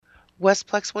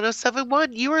Westplex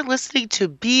 1071. You are listening to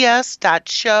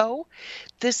BS.show.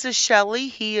 This is Shelley.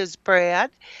 He is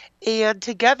Brad. And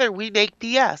together we make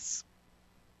BS.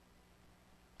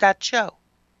 That show.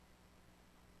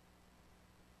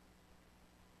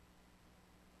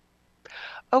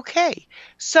 Okay.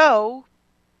 So,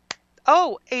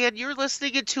 and you're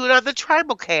listening to it on the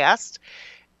Trimalcast,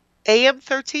 AM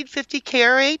 1350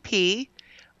 KRAP,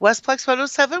 Westplex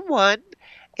 1071,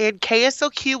 and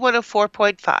KSLQ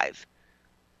 104.5.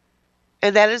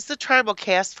 And that is the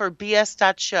Trimalcast for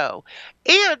BS.show.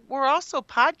 And we're also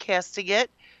podcasting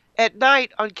it at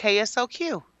night on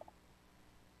KSLQ.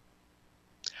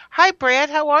 Hi, Brad.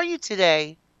 How are you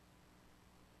today?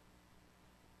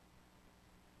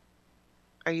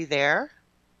 Are you there?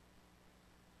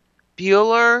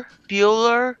 Bueller.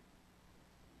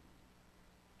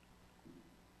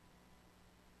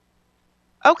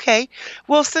 Okay.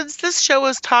 Well, since this show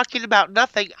is talking about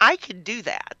nothing, I can do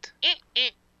that.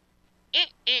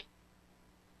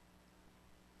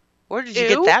 Where did you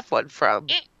get that one from?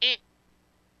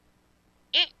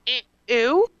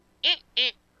 Ew.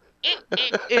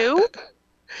 Ew.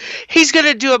 He's going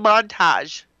to do a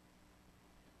montage.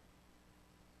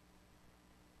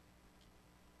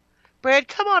 Brad,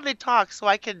 come on and talk so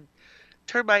I can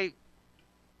turn my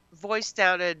voice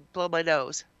down and blow my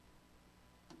nose.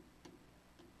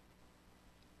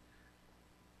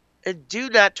 And do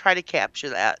not try to capture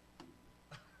that.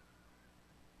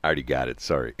 I already got it.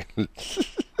 Sorry.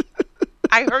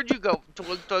 I heard you go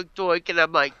doink, doink, doink, and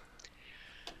I'm like...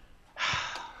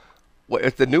 Well,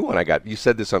 it's the new one I got. You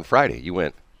said this on Friday. You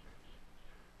went,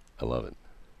 I love it.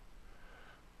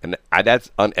 And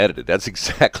that's unedited. That's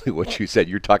exactly what you said.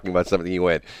 You're talking about something you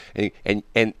went, and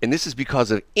this is because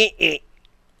of.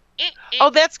 Oh,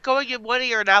 that's going in one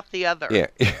ear and out the other. Yeah.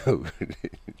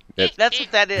 That's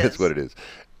what that is. That's what it is.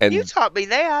 And you taught me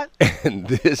that. And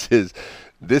this is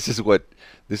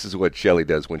what Shelley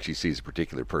does when she sees a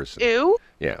particular person. Ew.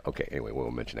 Yeah. Okay. Anyway,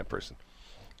 we'll mention that person.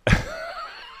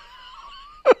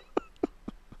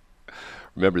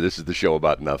 Remember, this is the show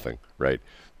about nothing, right?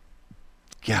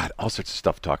 God, all sorts of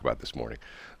stuff to talk about this morning.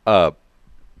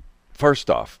 First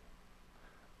off,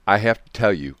 I have to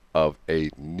tell you of a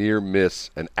near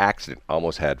miss, an accident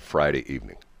almost had Friday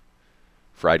evening.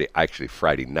 Friday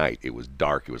night. It was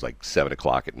dark. It was like 7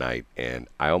 o'clock at night, and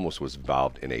I almost was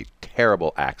involved in a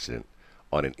terrible accident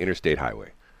on an interstate highway.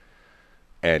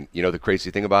 And you know the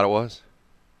crazy thing about it was?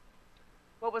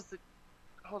 What was the...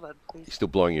 Hold on, please. You still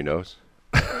blowing your nose?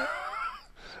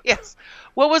 Yes.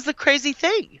 What was the crazy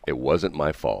thing? It wasn't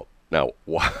my fault. Now,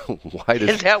 why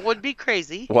does... That would be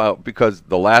crazy. Well, because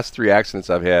the last 3 accidents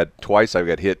I've had, twice I've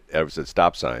got hit at a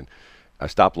stop sign, a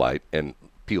stoplight, and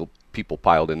people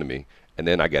piled into me, and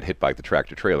then I got hit by the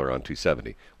tractor trailer on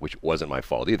 270, which wasn't my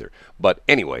fault either. But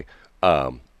anyway,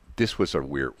 this was a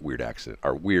weird accident,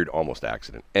 or weird almost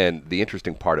accident. And the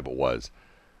interesting part of it was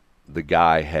the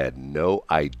guy had no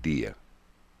idea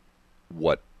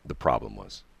what the problem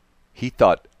was. He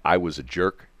thought I was a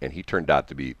jerk, and he turned out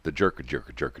to be the jerk. You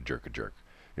know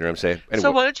what I'm saying? Anyway,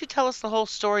 So why don't you tell us the whole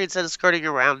story instead of skirting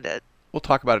around it? we'll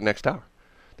talk about it next hour.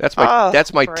 That's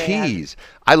my Brad. tease.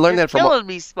 I learned You're that from killing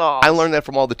me, Smalls. I learned that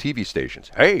from all the TV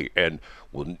stations. Hey, and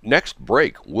next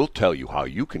break we'll tell you how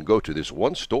you can go to this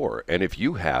one store, and if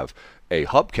you have a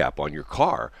hubcap on your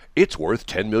car, it's worth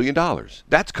 $10 million.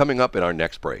 That's coming up in our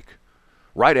next break,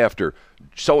 right after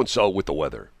so and so with the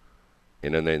weather.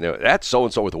 And then that's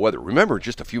so-and-so with the weather. Remember,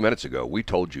 just a few minutes ago, we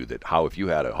told you that how if you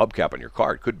had a hubcap on your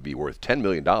car, it could be worth $10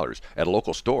 million at a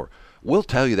local store. We'll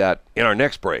tell you that in our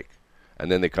next break.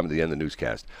 And then they come to the end of the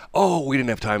newscast. Oh, we didn't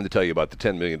have time to tell you about the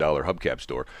 $10 million hubcap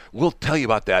store. We'll tell you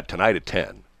about that tonight at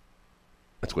 10.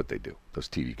 That's what they do, those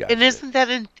TV guys. And isn't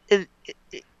that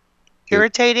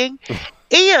irritating?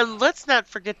 And let's not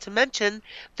forget to mention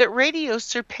that radio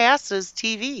surpasses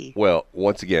TV. Well,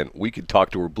 once again, we could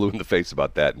talk to her blue in the face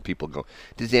about that, and people go,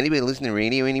 does anybody listen to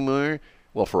radio anymore?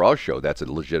 Well, for our show, that's a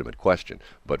legitimate question.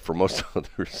 But for most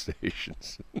other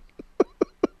stations,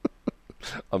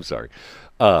 I'm sorry.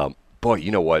 Boy,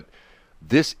 you know what?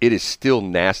 It is still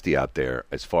nasty out there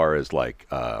as far as like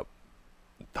the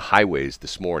highways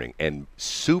this morning, and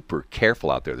super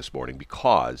careful out there this morning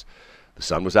because the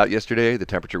sun was out yesterday. The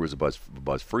temperature was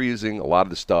above freezing. A lot of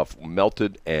the stuff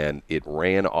melted, and it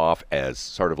ran off as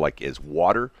sort of like as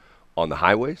water on the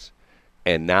highways.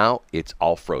 And now it's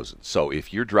all frozen. So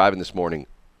if you're driving this morning,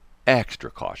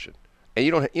 extra caution. And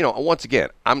you don't, once again,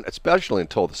 especially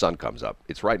until the sun comes up.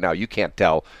 It's right now. You can't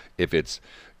tell if it's,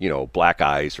 black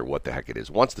ice or what the heck it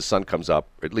is. Once the sun comes up,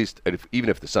 at least, even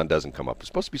if the sun doesn't come up, it's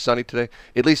supposed to be sunny today.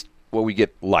 At least we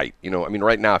get light.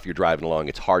 Right now, if you're driving along,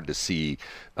 it's hard to see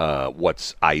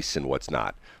what's ice and what's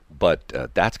not.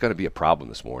 But that's going to be a problem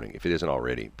this morning if it isn't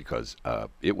already, because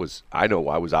it was. I know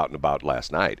I was out and about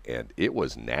last night, and it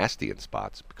was nasty in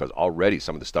spots because already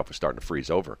some of the stuff was starting to freeze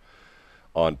over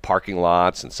on parking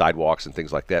lots and sidewalks and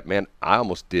things like that. Man, I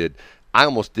almost did.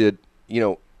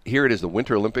 Here it is, the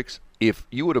Winter Olympics. If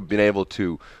you would have been able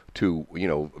to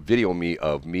video me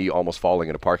of me almost falling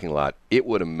in a parking lot, it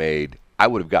would have made. I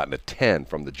would have gotten a 10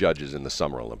 from the judges in the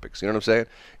Summer Olympics. You know what I'm saying?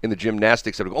 In the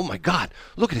gymnastics, I would go, oh my God,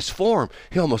 look at his form.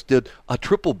 He almost did a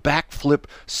triple backflip,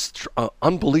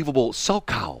 unbelievable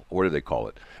SoCal. What do they call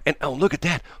it? And oh, look at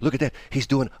that. Look at that. He's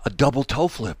doing a double toe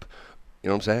flip. You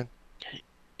know what I'm saying?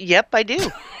 Yep, I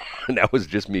do. And that was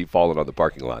just me falling on the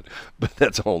parking lot. But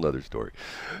that's a whole other story.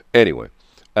 Anyway,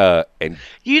 and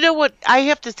You know what? I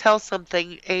have to tell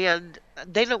something, and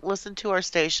they don't listen to our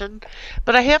station,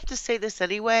 but I have to say this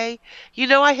anyway.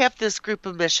 I have this group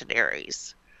of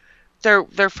missionaries.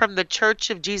 They're from the Church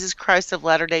of Jesus Christ of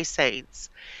Latter-day Saints,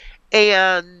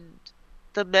 and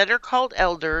the men are called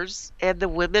elders, and the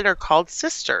women are called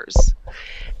sisters,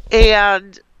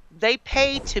 and they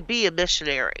pay to be a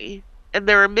missionary. And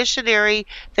they're a missionary.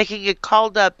 They can get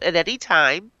called up at any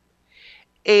time.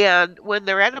 And when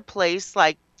they're at a place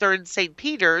like they're in St.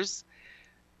 Peter's,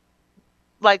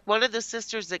 like one of the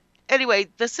sisters that, anyway,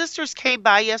 the sisters came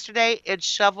by yesterday and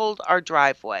shoveled our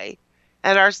driveway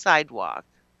and our sidewalk.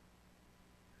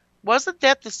 Wasn't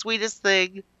that the sweetest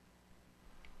thing?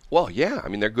 well, yeah, I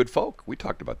mean they're good folk. We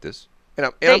talked about this,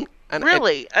 and They and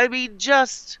really, I mean,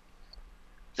 just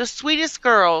the sweetest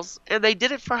girls, and they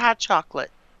did it for hot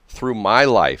chocolate. through my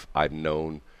life, I've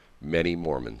known many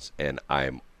Mormons, and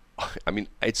I mean,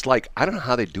 it's like I don't know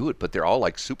how they do it, but they're all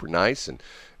like super nice and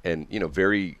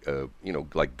very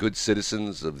like good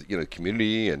citizens of the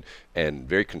community and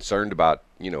very concerned about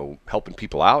helping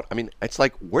people out. I mean, it's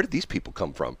like where did these people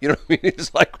come from? You know what I mean?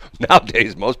 It's like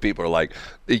nowadays most people are like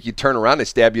you turn around they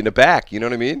stab you in the back. You know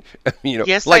what I mean?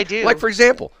 Yes, I like do. for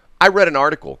example, I read an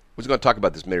article. I was going to talk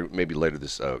about this maybe later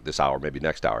this hour, maybe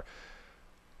next hour.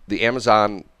 The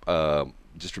Amazon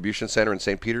distribution center in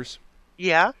St. Peter's.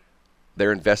 Yeah,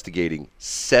 They're investigating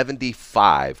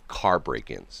 75 car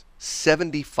break-ins.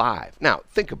 75. Now,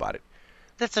 think about it.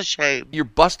 that's a shame. You're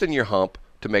busting your hump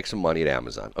to make some money at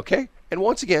Amazon, okay? And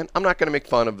once again, I'm not going to make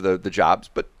fun of the jobs,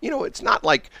 but it's not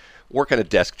like working a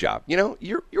desk job.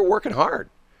 You're working hard.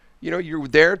 You're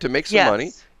there to make some money,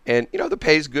 Yes. and the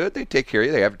pay's good. They take care of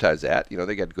you. They advertise that.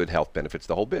 They get good health benefits,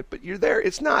 the whole bit. But you're there.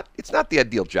 It's not the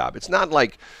ideal job. It's not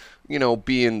like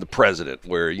being the president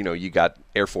where, you got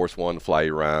Air Force One to fly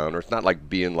you around, or it's not like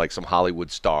being like some Hollywood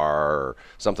star or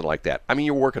something like that. I mean,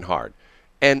 you're working hard.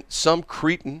 And some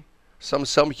cretin,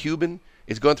 some human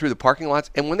is going through the parking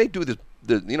lots, and when they do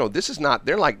this is not,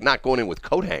 they're like not going in with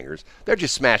coat hangers. They're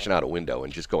just smashing out a window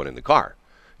and just going in the car.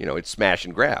 It's smash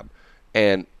and grab.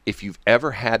 And if you've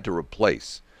ever had to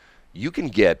replace, you can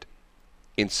get,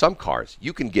 in some cars,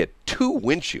 you can get 2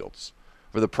 windshields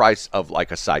for the price of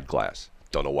like a side glass.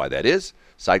 Don't know why that is.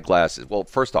 Side glass is, well,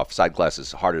 first off, side glass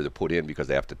is harder to put in because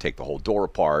they have to take the whole door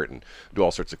apart and do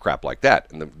all sorts of crap like that.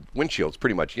 And the windshields,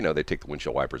 pretty much, they take the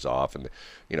windshield wipers off and,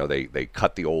 they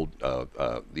cut the old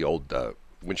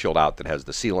windshield out that has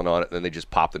the sealant on it, and then they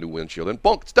just pop the new windshield and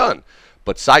boom, it's done.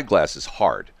 But side glass is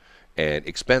hard and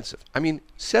expensive. I mean,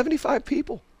 75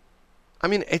 people. I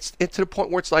mean, it's to the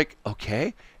point where it's like,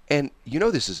 okay, and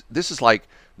this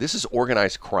is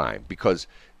organized crime because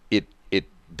it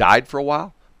died for a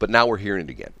while, but now we're hearing it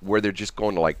again, where they're just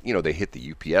going to they hit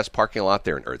the UPS parking lot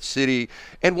there in Earth City,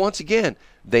 and once again,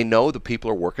 they know the people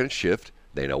are working a shift.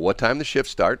 They know what time the shift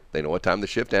starts. They know what time the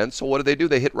shift ends. So what do?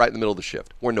 They hit right in the middle of the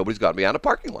shift where nobody's got to be on a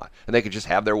parking lot, and they can just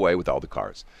have their way with all the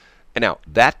cars. And now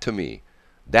that to me,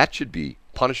 that should be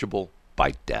punishable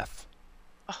by death.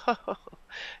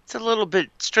 It's a little bit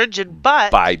stringent,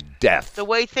 but By death. the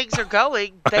way things are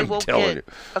going, they I'm won't telling get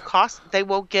you. a cost. They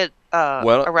won't get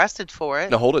Well, arrested for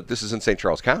it. Now hold it. This is in St.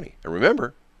 Charles County. And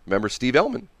remember Steve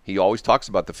Ellman. He always talks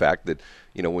about the fact that,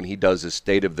 when he does his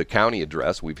State of the County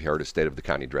address, we've heard his State of the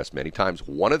County address many times.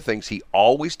 One of the things he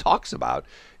always talks about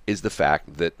is the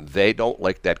fact that they don't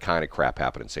let that kind of crap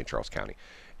happen in St. Charles County.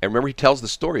 And remember, he tells the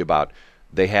story about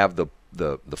they have the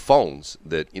phones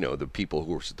that, the people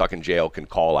who are stuck in jail can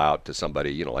call out to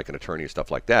somebody, like an attorney or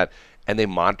stuff like that. And they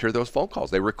monitor those phone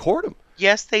calls. They record them.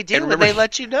 Yes, they do, and remember, they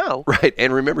let you know. Right.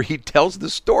 And remember, he tells the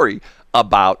story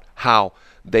about how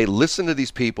they listen to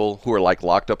these people who are like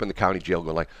locked up in the county jail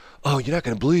going like, oh, you're not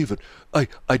going to believe it. I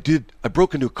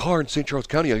broke into a car in St. Charles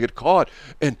County. I get caught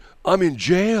and I'm in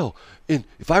jail. And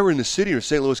if I were in the city or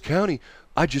St. Louis County,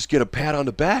 I'd just get a pat on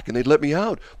the back and they'd let me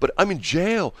out. But I'm in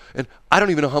jail and I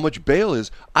don't even know how much bail is.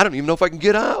 I don't even know if I can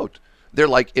get out. They're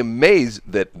like amazed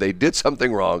that they did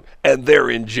something wrong and they're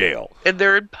in jail. And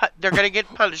they're going to get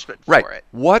punishment Right. for it.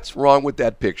 What's wrong with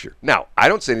that picture? Now, I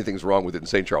don't say anything's wrong with it in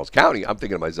St. Charles County. I'm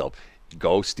thinking to myself,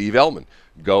 go Steve Ellman.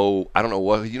 Go, I don't know,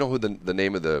 what you know who the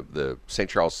name of the St.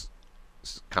 Charles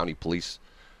County Police,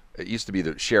 it used to be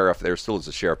the sheriff. There still is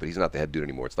a sheriff, but he's not the head dude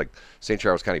anymore. It's like St.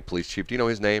 Charles County Police Chief. Do you know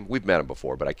his name? We've met him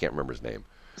before, but I can't remember his name.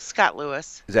 Scott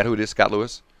Lewis. Is that who it is, Scott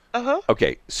Lewis? Uh-huh.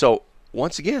 Okay, so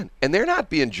once again, and they're not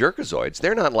being jerkazoids.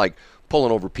 They're not like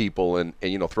pulling over people and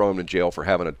throwing them in jail for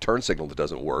having a turn signal that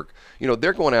doesn't work.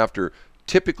 They're going after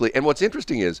typically, and what's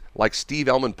interesting is, like Steve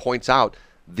Ellman points out,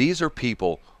 these are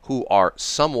people who are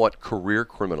somewhat career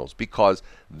criminals because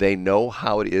they know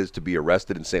how it is to be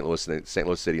arrested in St. Louis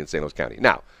City and St. Louis County.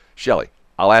 Now, Shelley,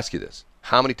 I'll ask you this.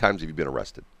 How many times have you been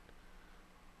arrested?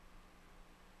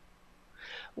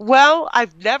 Well,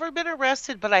 I've never been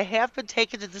arrested, but I have been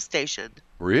taken to the station.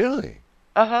 Really?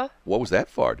 Uh-huh. What was that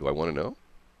for? Do I want to know?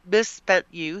 Misspent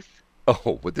youth.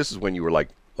 Oh, but this is when you were like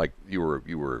you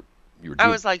were I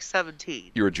was like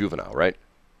 17. you were a juvenile, right?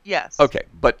 Yes. Okay,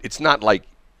 but it's not like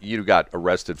you got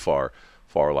arrested for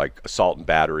like assault and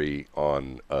battery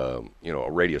on a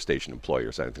radio station employee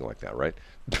or something like that, right?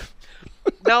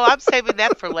 No, I'm saving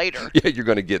that for later. Yeah, you're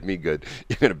going to get me good.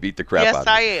 You're going to beat the crap Yes, out of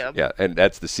me. I am. Yeah, and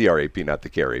that's the CRAP, not the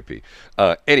KRAP.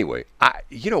 Anyway,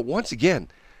 once again,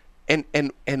 and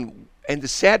the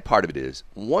sad part of it is,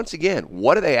 once again,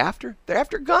 what are they after? They're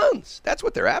after guns. That's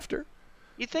what they're after.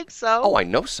 You think so? Oh, I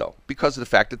know so, because of the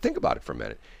fact that, think about it for a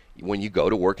minute. When you go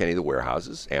to work any of the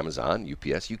warehouses, Amazon,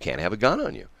 UPS, you can't have a gun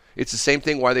on you. It's the same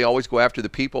thing why they always go after the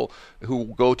people who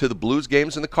go to the Blues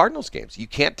games and the Cardinals games. You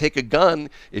can't take a gun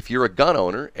if you're a gun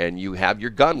owner and you have your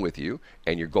gun with you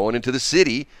and you're going into the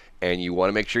city and you want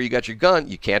to make sure you got your gun.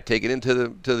 You can't take it into the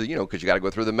because you got to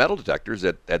go through the metal detectors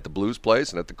at the Blues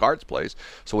place and at the Cards place.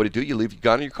 So what do? You leave your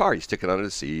gun in your car. You stick it under the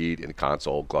seat, in the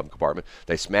console, glove compartment.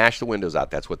 They smash the windows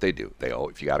out. That's what they do.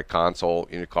 If you got a console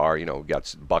in your car,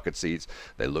 got bucket seats.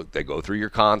 They go through your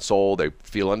console. They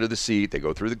feel under the seat. They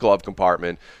go through the glove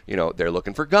compartment. They're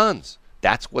looking for guns.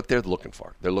 That's what they're looking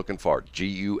for. They're looking for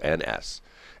GUNS.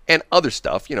 And other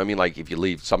stuff, like if you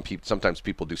leave, sometimes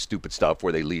people do stupid stuff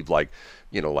where they leave like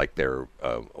their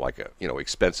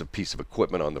expensive piece of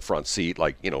equipment on the front seat,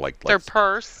 like their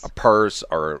purse, a purse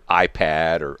or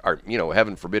iPad or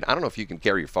heaven forbid, I don't know if you can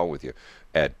carry your phone with you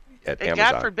at and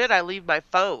Amazon. God forbid I leave my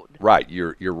phone. Right,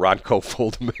 your Ronco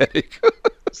Fold-O-Matic.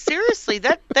 Seriously,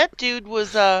 that dude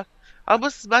was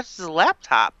almost as much as a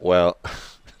laptop. Well,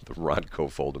 the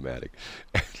Ronco Fold-O-Matic.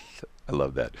 I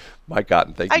love that. Mike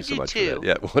Otten, thank you so much for that.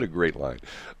 Yeah, what a great line.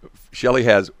 Shelley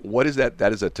has, what is that?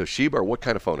 That is a Toshiba, or what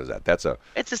kind of phone is that? It's a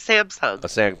Samsung. A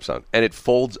Samsung. And it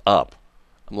folds up.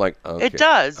 I'm like, okay. It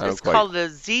does. It's called the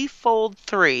Z Fold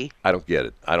 3. I don't get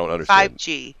it. I don't understand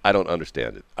 5G. it. I don't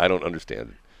understand it. I don't understand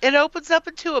it. It opens up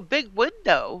into a big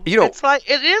window.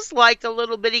 It is like a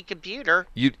little mini computer.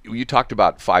 You talked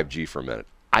about 5G for a minute.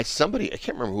 I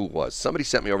can't remember who it was. Somebody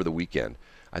sent me over the weekend.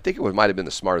 I think it might have been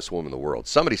the smartest woman in the world.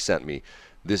 Somebody sent me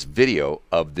this video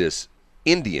of this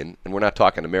Indian, and we're not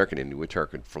talking American Indian, we're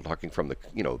talking from the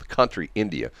the country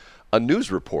India, a news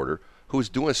reporter who was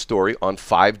doing a story on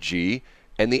 5G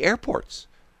and the airports.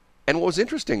 And what was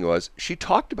interesting was she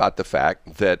talked about the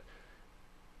fact that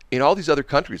in all these other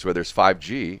countries where there's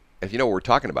 5G, if you know what we're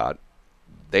talking about,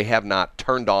 they have not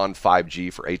turned on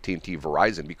 5G for AT&T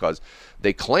Verizon because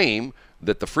they claim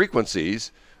that the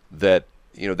frequencies that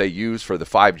they use for the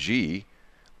 5G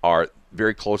are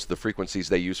very close to the frequencies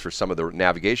they use for some of the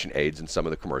navigation aids and some of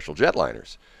the commercial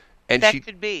jetliners. And that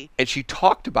could be. And she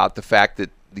talked about the fact that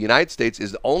the United States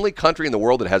is the only country in the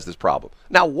world that has this problem.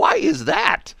 Now, why is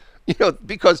that?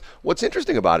 Because what's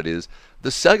interesting about it is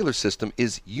the cellular system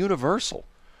is universal.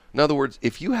 In other words,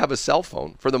 if you have a cell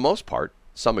phone, for the most part,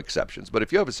 some exceptions, but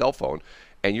if you have a cell phone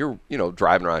and you're,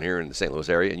 driving around here in the St. Louis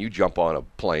area and you jump on a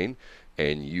plane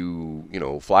and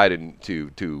you fly it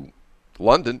to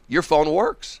London, your phone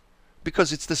works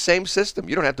because it's the same system.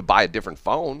 You don't have to buy a different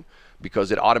phone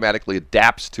because it automatically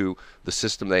adapts to the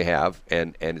system they have,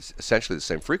 and it's essentially the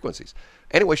same frequencies.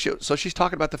 Anyway, so she's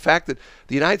talking about the fact that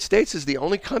the United States is the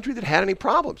only country that had any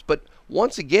problems. But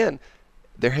once again,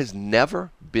 there has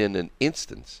never been an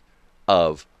instance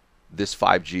of this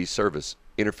 5G service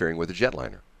interfering with a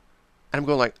jetliner. And I'm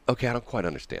going like, okay, I don't quite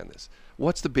understand this.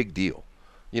 What's the big deal?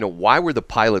 Why were the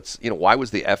pilots, why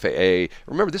was the FAA,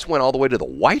 remember this went all the way to the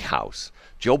White House.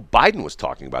 Joe Biden was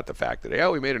talking about the fact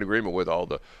that, we made an agreement with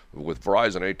with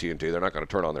Verizon and AT&T, they're not going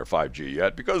to turn on their 5G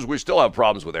yet because we still have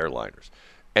problems with airliners.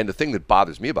 And the thing that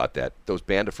bothers me about that, those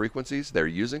band of frequencies they're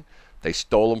using, they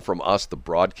stole them from us, the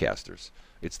broadcasters.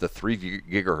 It's the 3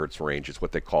 gigahertz range. It's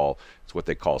what they call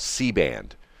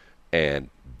C-band. and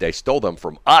they stole them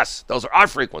from us. Those are our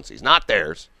frequencies, not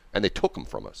theirs, and they took them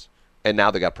from us. And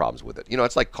now they got problems with it.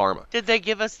 It's like karma. Did they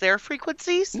give us their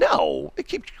frequencies? No, they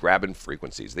keep grabbing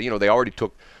frequencies. They already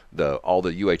took all the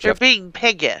They're UHF. being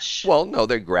piggish. Well, no,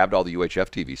 they grabbed all the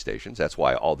UHF TV stations. That's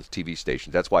why all the TV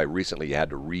stations. That's why recently you had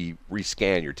to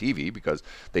rescan your TV because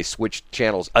they switched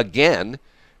channels again,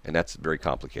 and that's very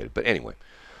complicated. But anyway,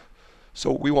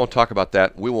 so we won't talk about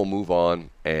that. We will move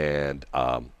on, and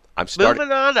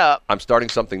Moving on up. I'm starting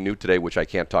something new today, which I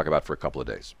can't talk about for a couple of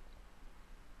days.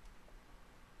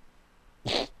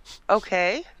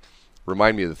 Okay.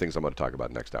 Remind me of the things I'm going to talk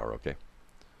about next hour, okay?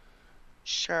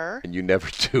 Sure. And you never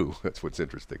do. That's what's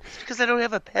interesting. Because I don't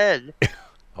have a pen.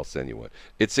 I'll send you one.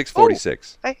 It's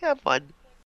 6:46. I have one.